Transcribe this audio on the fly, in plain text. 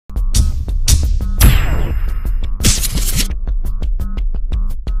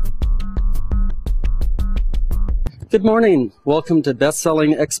Good morning. Welcome to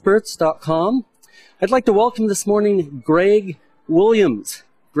BestsellingExperts.com. I'd like to welcome this morning Greg Williams.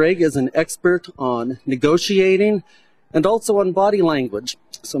 Greg is an expert on negotiating and also on body language.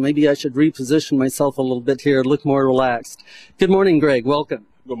 So maybe I should reposition myself a little bit here, look more relaxed. Good morning, Greg. Welcome.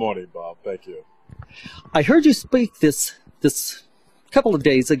 Good morning, Bob. Thank you. I heard you speak this couple of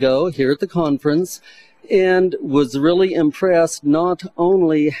days ago here at the conference, and was really impressed not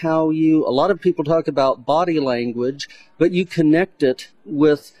only how a lot of people talk about body language, but you connect it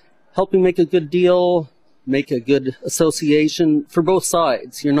with helping make a good deal, make a good association for both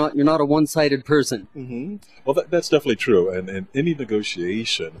sides. You're not a one-sided person. Mm-hmm. Well, that's definitely true. And in any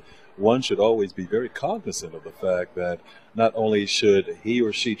negotiation, one should always be very cognizant of the fact that not only should he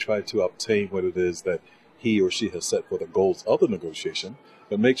or she try to obtain what it is that he or she has set for the goals of the negotiation,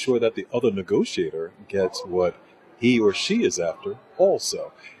 but make sure that the other negotiator gets what he or she is after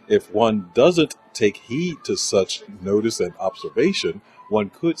also. If one doesn't take heed to such notice and observation, one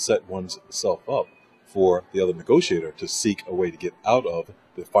could set oneself up for the other negotiator to seek a way to get out of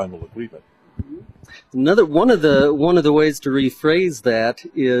the final agreement. One of the ways to rephrase that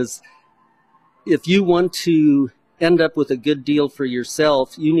is, if you want to end up with a good deal for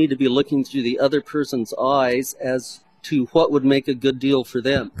yourself, you need to be looking through the other person's eyes as to what would make a good deal for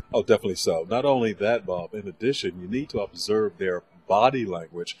them. Oh, definitely so. Not only that, Bob, in addition, you need to observe their body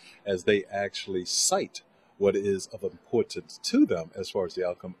language as they actually cite what is of importance to them as far as the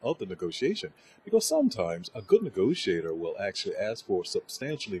outcome of the negotiation. Because sometimes a good negotiator will actually ask for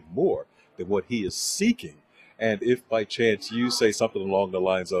substantially more than what he is seeking. And if by chance you say something along the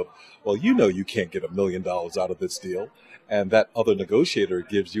lines of, well, you know you can't get $1 million out of this deal, and that other negotiator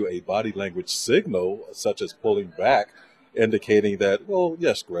gives you a body language signal, such as pulling back, indicating that, well,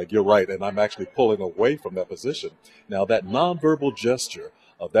 yes, Greg, you're right, and I'm actually pulling away from that position. Now, that nonverbal gesture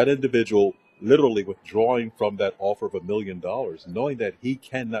of that individual literally withdrawing from that offer of $1 million, knowing that he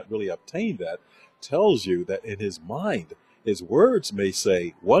cannot really obtain that, tells you that in his mind, his words may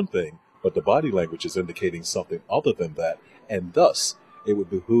say one thing, but the body language is indicating something other than that, and thus it would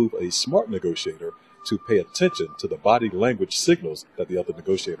behoove a smart negotiator to pay attention to the body language signals that the other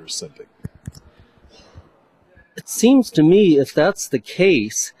negotiator is sending. It seems to me, if that's the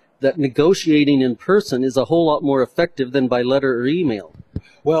case, that negotiating in person is a whole lot more effective than by letter or email.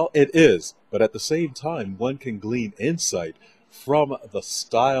 Well, it is, but at the same time, one can glean insight from the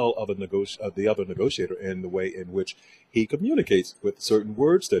style of the other negotiator and the way in which he communicates with certain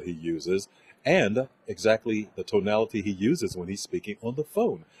words that he uses and exactly the tonality he uses when he's speaking on the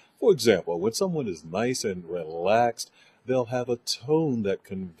phone. For example, when someone is nice and relaxed, they'll have a tone that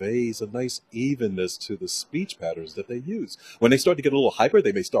conveys a nice evenness to the speech patterns that they use. When they start to get a little hyper,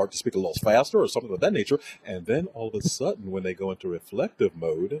 they may start to speak a little faster or something of that nature. And then all of a sudden, when they go into reflective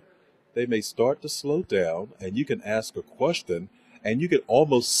mode, they may start to slow down, and you can ask a question and you can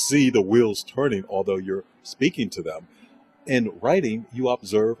almost see the wheels turning, although you're speaking to them. In writing, you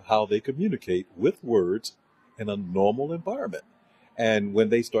observe how they communicate with words in a normal environment. And when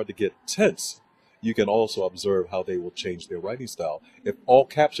they start to get tense, you can also observe how they will change their writing style. If all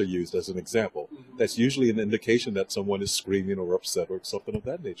caps are used as an example, that's usually an indication that someone is screaming or upset or something of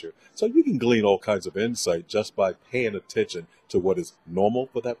that nature. So you can glean all kinds of insight just by paying attention to what is normal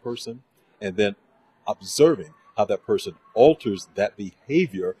for that person and then observing how that person alters that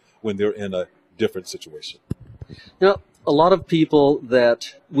behavior when they're in a different situation. Now, a lot of people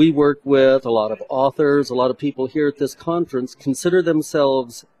that we work with, a lot of authors, a lot of people here at this conference consider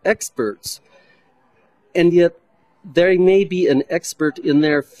themselves experts. And yet they may be an expert in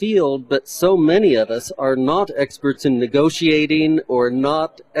their field, but so many of us are not experts in negotiating or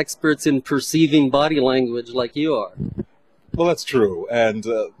not experts in perceiving body language like you are. Well, that's true. And,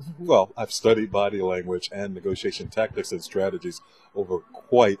 well, I've studied body language and negotiation tactics and strategies over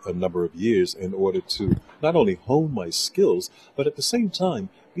quite a number of years in order to not only hone my skills, but at the same time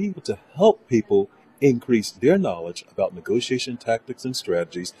be able to help people increase their knowledge about negotiation tactics and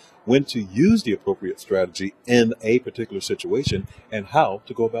strategies, when to use the appropriate strategy in a particular situation, and how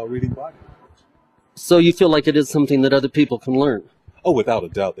to go about reading body language. So you feel like it is something that other people can learn? Oh, without a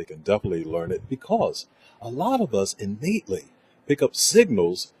doubt, they can definitely learn it, because a lot of us innately pick up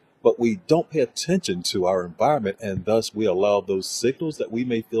signals, but we don't pay attention to our environment, and thus we allow those signals that we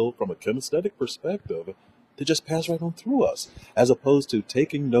may feel from a kinesthetic perspective to just pass right on through us, as opposed to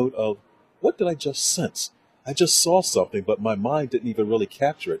taking note of, what did I just sense? I just saw something, but my mind didn't even really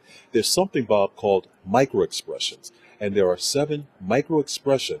capture it. There's something, Bob, called microexpressions, and there are 7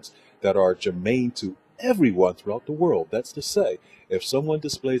 microexpressions that are germane to everyone throughout the world. That's to say, if someone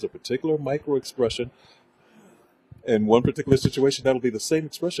displays a particular microexpression, In one particular situation, that'll be the same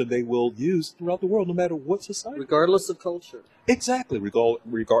expression they will use throughout the world, no matter what society. Regardless of culture. Exactly,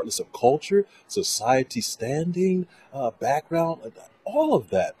 regardless of culture, society standing, background, all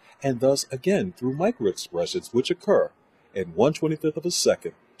of that. And thus, again, through microexpressions, which occur in 1/25th of a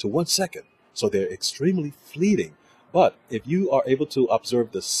second to 1 second. So they're extremely fleeting. But if you are able to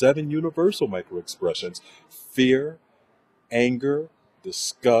observe the 7 universal microexpressions, fear, anger,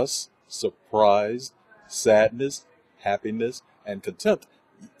 disgust, surprise, sadness, happiness, and contempt,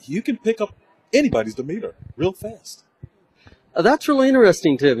 you can pick up anybody's demeanor real fast. That's really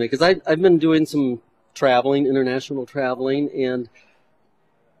interesting to me because I've been doing some traveling, international traveling, and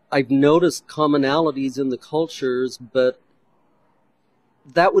I've noticed commonalities in the cultures, but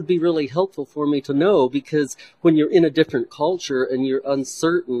that would be really helpful for me to know, because when you're in a different culture and you're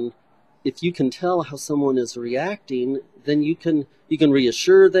uncertain, if you can tell how someone is reacting, then you can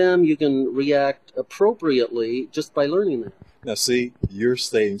reassure them, you can react appropriately just by learning that. Now, see, you're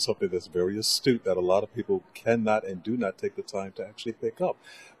saying something that's very astute that a lot of people cannot and do not take the time to actually pick up.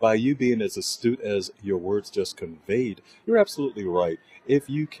 By you being as astute as your words just conveyed, you're absolutely right. If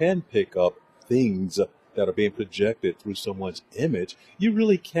you can pick up things that are being projected through someone's image, you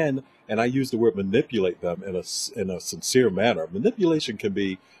really can, and I use the word manipulate them in a sincere manner. Manipulation can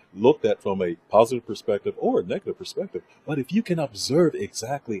be looked at from a positive perspective or a negative perspective. But if you can observe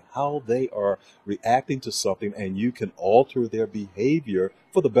exactly how they are reacting to something and you can alter their behavior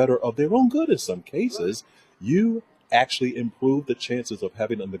for the better of their own good in some cases, you actually improve the chances of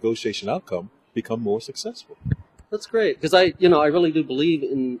having a negotiation outcome become more successful. That's great, because I really do believe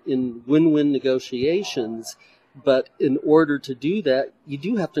in win-win negotiations. But in order to do that, you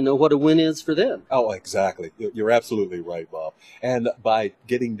do have to know what a win is for them. Oh, exactly. You're absolutely right, Bob. And by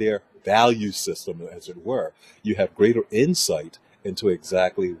getting their value system, as it were, you have greater insight into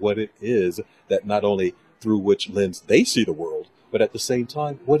exactly what it is that not only through which lens they see the world, but at the same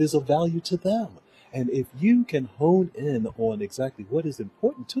time, what is of value to them. And if you can hone in on exactly what is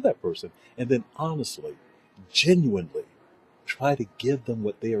important to that person, and then honestly, genuinely, try to give them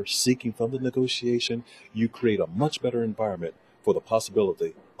what they are seeking from the negotiation, you create a much better environment for the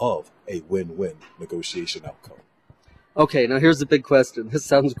possibility of a win-win negotiation outcome. Okay, now here's the big question. This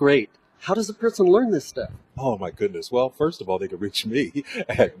sounds great. How does a person learn this stuff? Oh, my goodness. Well, first of all, they can reach me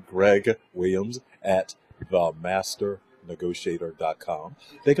at Greg Williams at themasternegotiator.com.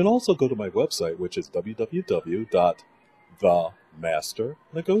 They can also go to my website, which is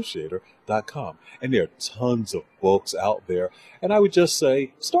www.themasternegotiator.com. And there are tons of books out there. And I would just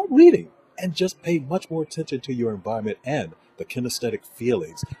say, start reading and just pay much more attention to your environment and the kinesthetic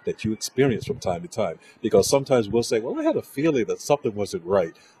feelings that you experience from time to time. Because sometimes we'll say, well, I had a feeling that something wasn't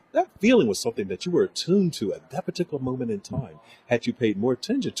right. That feeling was something that you were attuned to at that particular moment in time. Had you paid more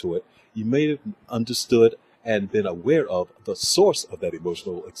attention to it, you may have understood and been aware of the source of that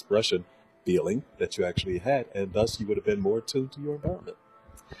emotional expression, feeling that you actually had, and thus you would have been more attuned to your environment.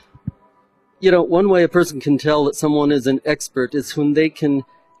 One way a person can tell that someone is an expert is when they can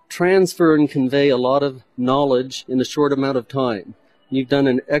transfer and convey a lot of knowledge in a short amount of time. You've done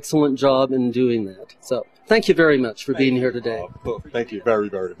an excellent job in doing that. So thank you very much for being here today. Thank you very,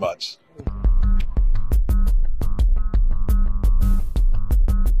 very much.